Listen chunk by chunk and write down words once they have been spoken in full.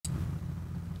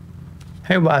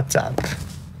Hey, what's up?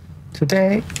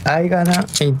 Today I gonna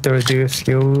introduce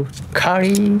you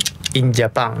curry in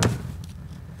Japan.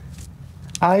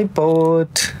 I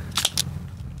bought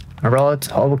a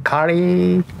lot of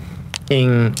curry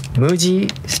in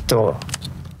Muji store.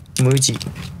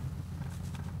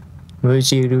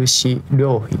 Mujirushi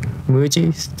良品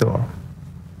Muji store.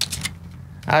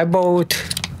 I bought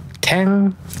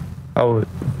 10 of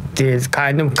this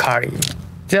kind of curry.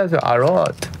 There's a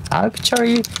lot.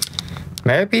 Actually,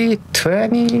 maybe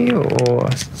 20 or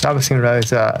something like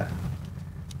that.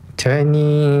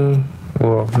 20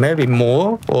 or maybe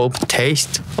more of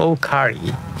taste of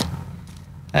curry.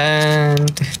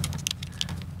 And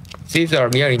these are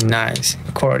really nice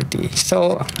quality.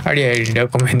 So I really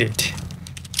recommend it.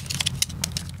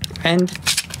 And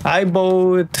I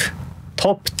bought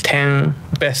top 10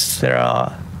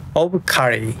 bestseller of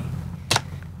curry.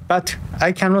 But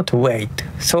I cannot wait.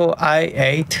 So I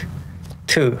ate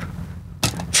 2.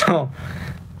 So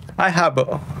I have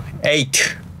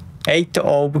 8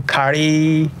 of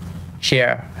curry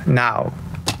here now.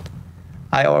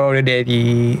 I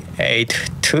already ate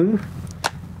 2.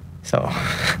 So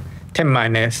 10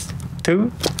 minus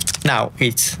 2. Now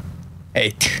it's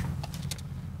 8.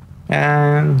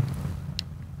 And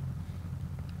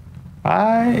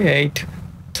I ate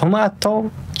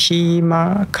tomato,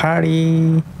 keema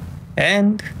curry,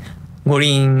 and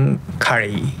green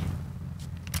curry.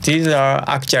 These are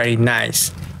actually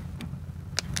nice.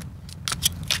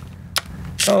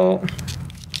 So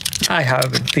I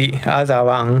have the other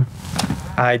one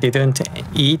I didn't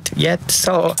eat yet,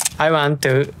 so I want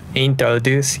to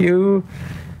introduce you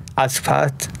as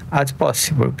fast as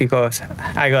possible because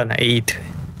I'm gonna eat.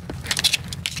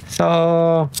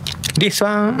 So this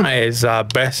one is a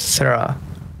bestseller,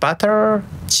 butter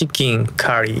chicken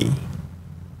curry.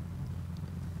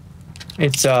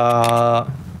 It's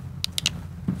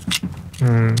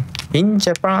in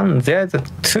Japan there's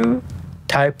 2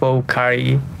 type of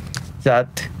curry,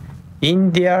 that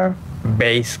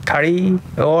India-based curry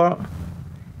or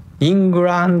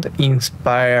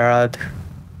England-inspired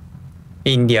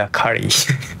India curry.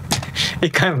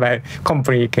 It can be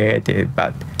complicated,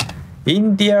 but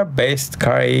India-based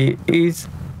curry is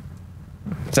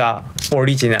the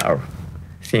original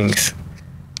things.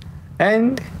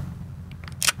 And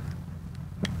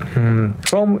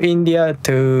from India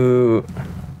to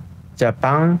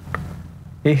Japan,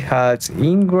 it has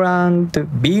England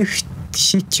beef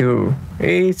stew.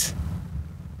 It's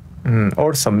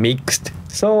also mixed.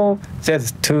 So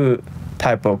there's 2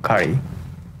 type of curry.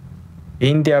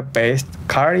 India-based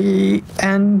curry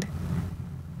and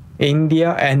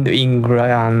India and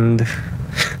England.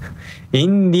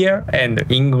 India and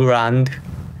England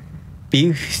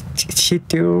beef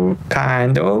stew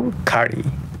kind of curry.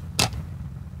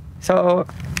 So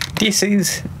this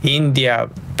is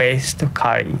India-based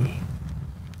curry.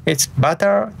 It's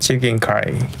butter chicken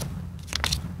curry.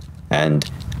 And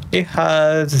it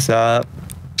has the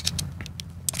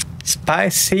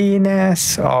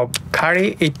spiciness of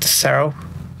curry itself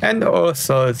and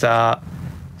also the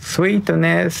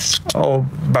sweetness of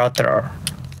butter.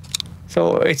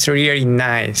 So it's really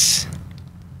nice.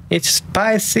 It's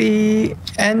spicy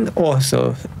and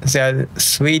also the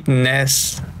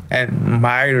sweetness and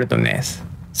mildness,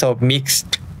 so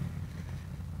mixed.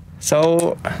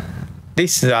 So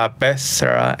this is a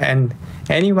bestseller, and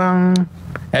everyone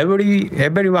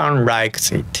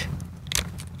likes it.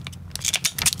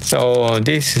 So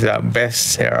this is a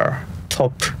bestseller,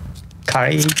 top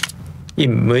curry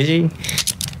in Muji.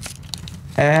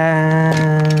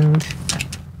 And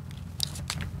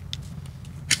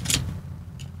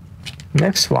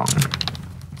next one.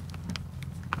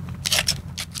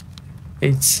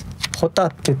 It's ホタ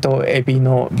テとエビ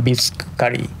のビスクカ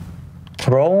リー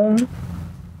prawn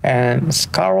and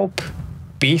scallop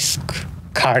bisque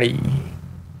curry.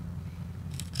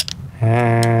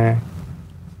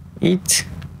 It's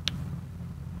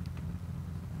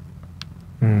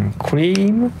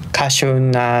cream, cashew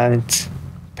nuts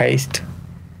paste,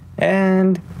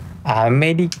 and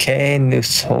American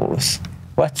sauce.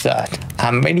 What's that?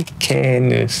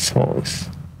 American sauce.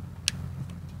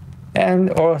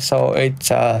 And also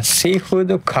it's a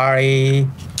seafood curry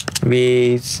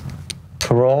with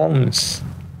prawns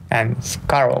and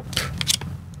scallop.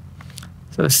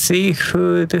 So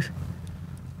seafood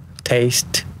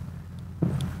taste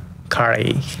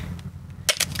curry.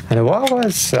 And what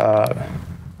was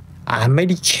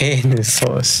American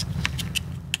sauce?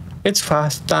 It's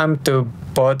first time to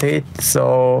bought it,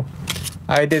 so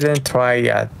I didn't try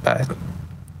yet, but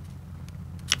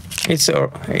it's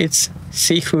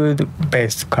seafood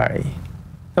based curry.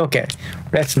 Okay,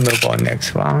 let's move on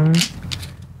next one.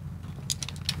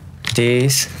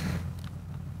 this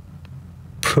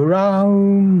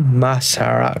brown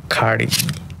masala curry.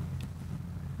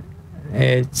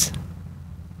 It's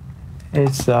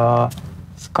a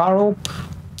scallop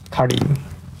curry.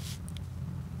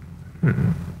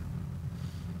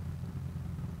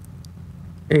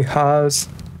 It has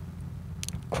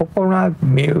coconut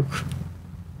milk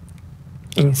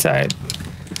inside,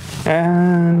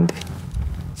 and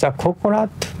the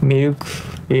coconut milk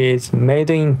is made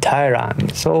in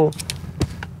Thailand, so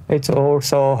it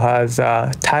also has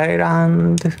a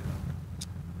Thailand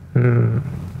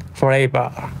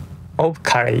flavor of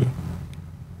curry.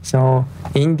 So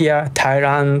India,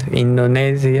 Thailand,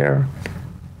 Indonesia,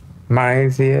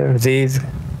 Malaysia, these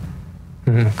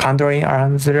country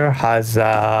around there has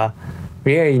a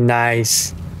really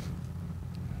nice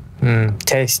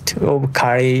taste of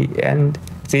curry, and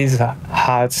this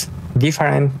has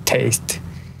different taste.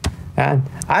 And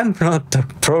I'm not a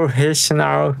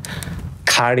professional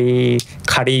curry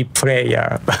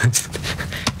player, but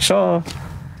so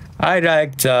I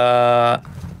like the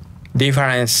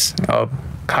difference of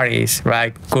curries,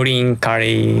 like green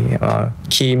curry or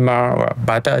keema or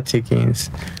butter chickens,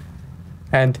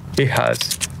 and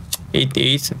it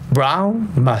is brown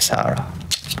masala.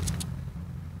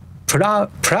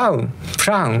 Brown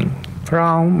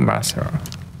masala.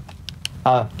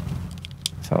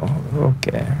 So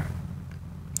okay.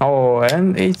 Oh,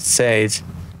 and it says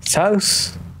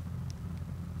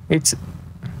it's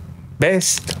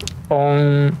based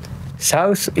on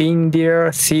South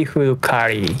India seafood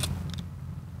curry.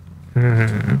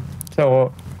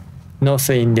 So North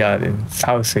India and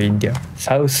South India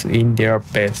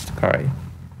based curry.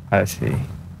 I see.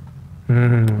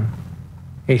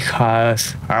 It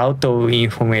has a lot of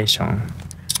information.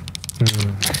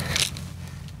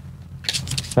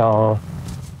 So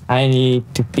I need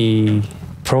to be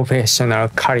professional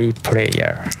curry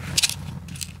player.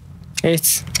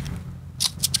 It's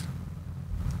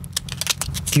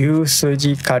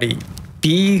gyusuji curry,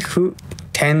 beef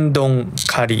tendon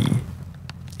curry.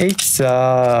 It's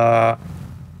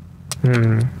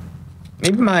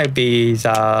it might be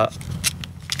the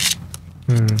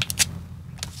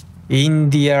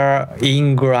India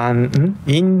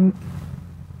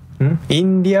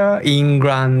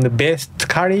England best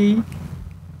curry,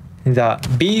 the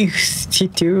beef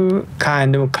stew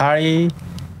kind of curry,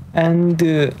 and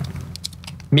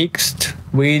mixed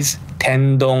with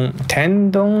tendon.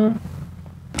 Tendon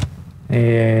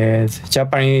is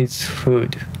Japanese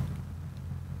food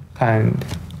kind.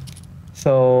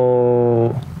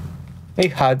 So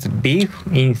it has beef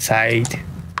inside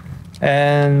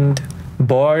and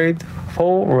boiled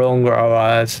for longer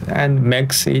hours and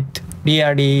makes it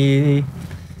really,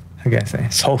 I guess,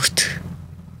 soft.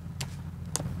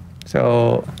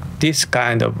 So that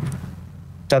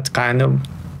kind of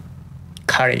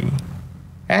curry,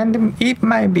 and it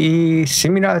might be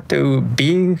similar to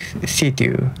beef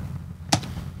stew.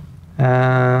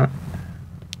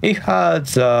 It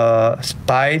has the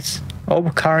spice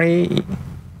of curry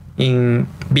in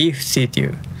beef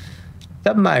stew.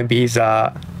 That might be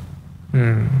the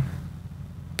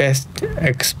best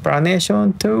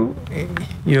explanation to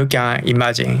you can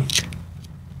imagine it.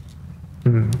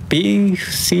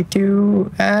 Beef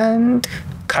stew and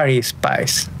curry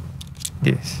spice.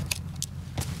 This.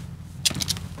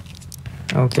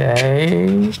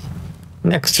 Okay.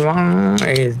 Next one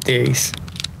is this.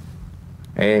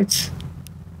 It's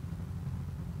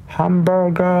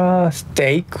hamburger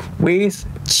steak with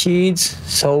cheese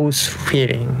sauce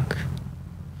filling.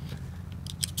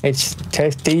 It's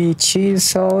tasty cheese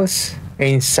sauce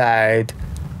inside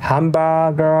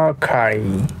hamburger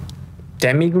curry,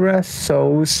 demi-glace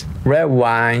sauce, red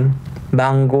wine,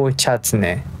 mango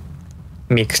chutney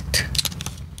mixed.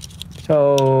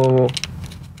 So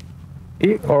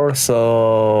it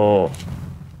also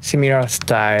similar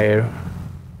style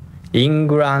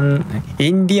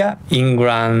India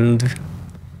England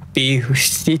beef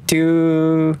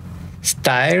stew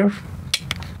style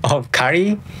of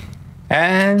curry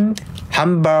and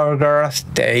hamburger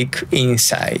steak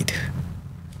inside.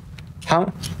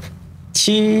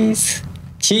 Cheese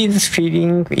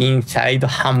filling inside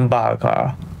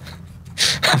hamburger.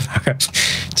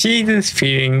 Cheese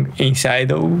filling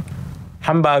inside of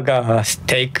hamburger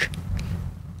steak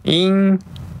in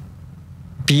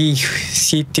beef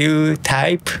stew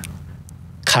type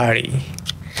curry.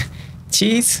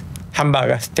 Cheese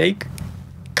hamburger steak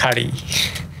curry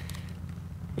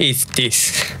is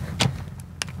this.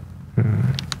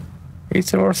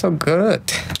 It's also good.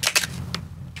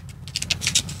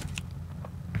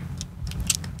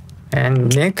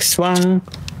 And next one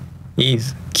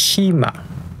is keema.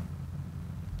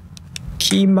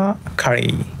 keema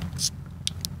curry.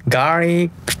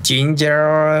 Garlic,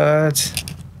 ginger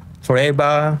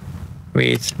flavor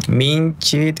with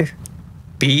minced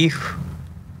beef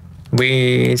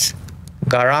with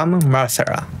garam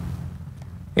masala.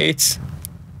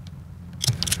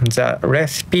 The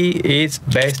recipe is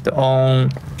based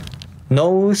on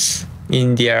North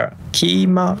India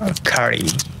keema curry.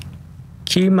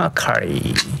 Keema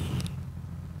curry.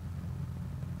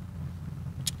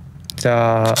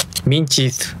 The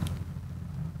minced,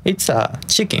 it's a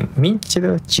chicken, minced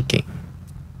chicken.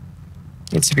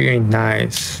 It's very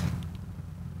nice.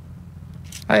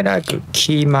 I like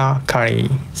keema curry,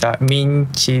 the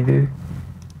minced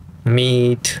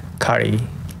meat curry.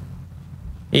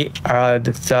 It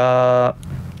adds the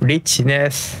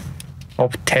richness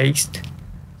of taste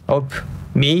of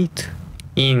meat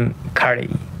in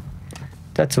curry.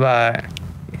 That's why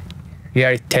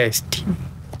very tasty.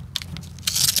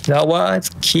 That was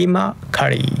keema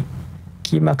curry.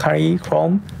 Keema curry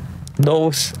from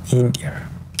North India.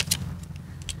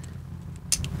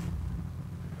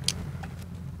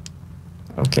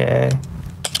 Okay.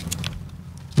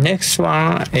 Next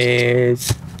one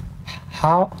is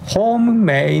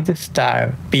homemade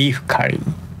style beef curry.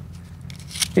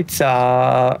 It's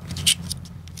a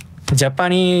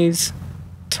Japanese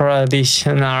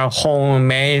traditional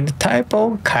homemade type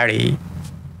of curry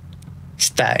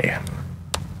style.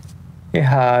 It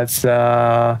has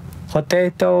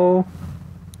potato,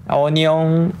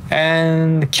 onion,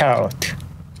 and carrot,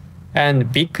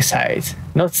 and big size,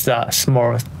 not the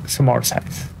small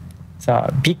size.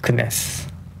 The bigness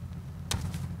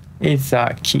is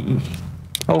the key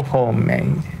of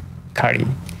homemade curry,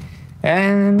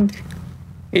 and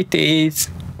it is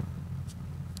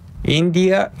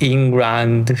India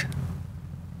England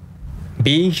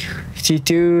beef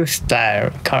stew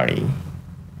style curry.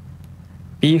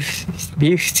 Beef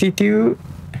stew,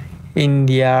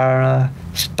 India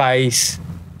spice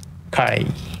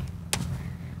curry,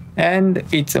 and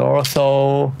it's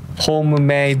also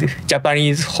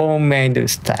Japanese homemade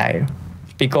style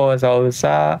because of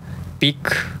the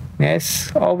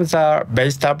bigness of the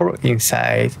vegetable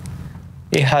inside.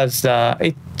 It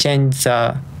changes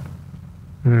the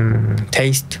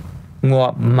taste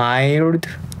more mild,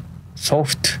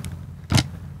 soft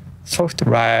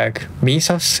like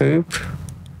miso soup,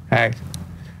 and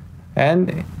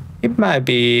it might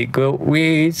be good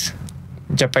with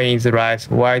Japanese rice,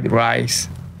 white rice.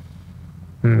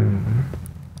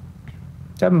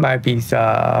 That might be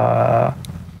the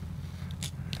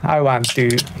I want you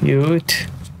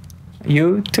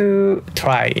to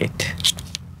try it.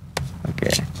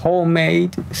 Okay,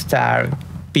 homemade style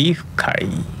beef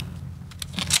curry.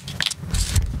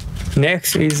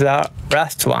 Next is the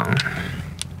last one.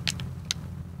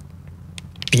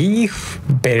 Beef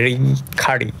berry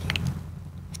curry.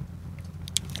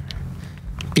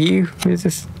 Beef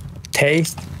with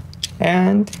taste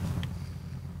and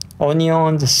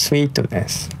onion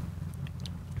sweetness.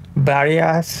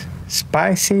 Various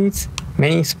spices,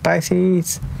 many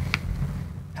spices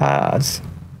has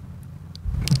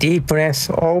deepness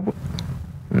of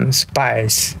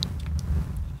spice.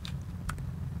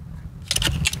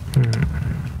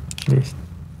 This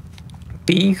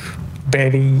beef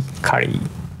berry curry.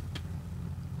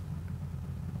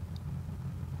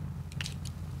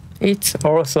 It's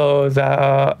also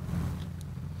the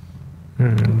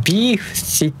beef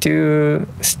stew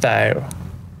style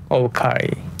of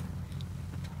curry,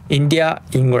 India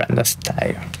England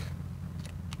style,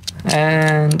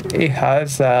 and it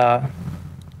has a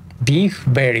beef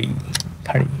berry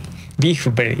curry, beef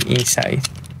berry inside.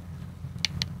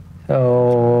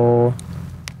 So,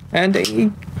 and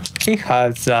it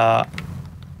has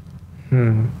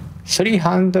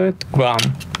 300 gram.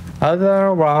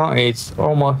 Other one is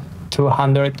almost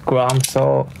 200 grams,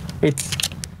 so it's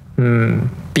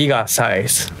bigger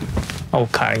size of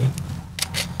curry.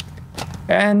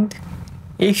 And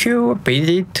if you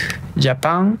visit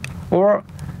Japan or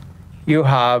you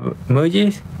have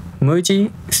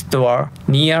Muji store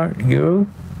near you,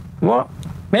 well,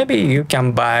 maybe you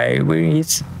can buy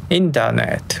with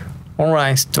internet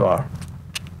online store.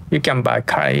 You can buy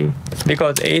curry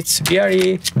because it's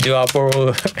very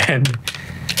durable and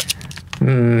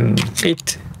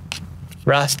it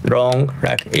lasts long,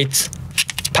 like it's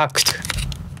packed.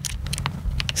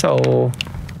 So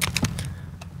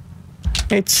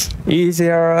it's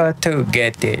easier to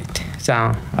get it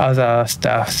than other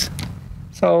stuffs.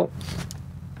 So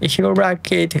if you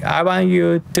like it, I want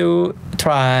you to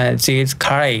try this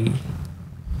curry.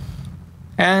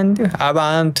 And I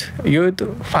want you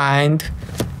to find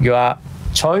your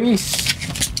choice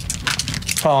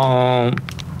from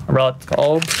a lot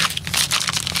of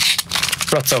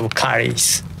lots of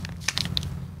curries.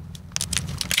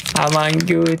 I want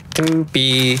you to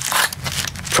be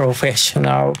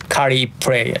professional curry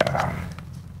player.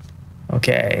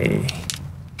 Okay.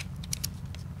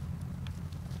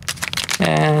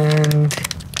 And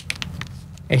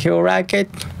if you like it,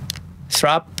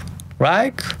 slap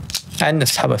like and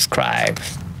subscribe.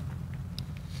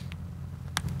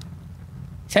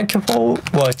 Thank you for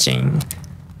watching,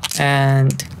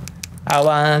 and I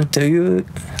want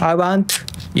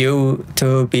you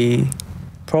to be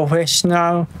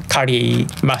professional curry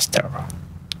master.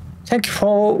 Thank you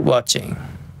for watching.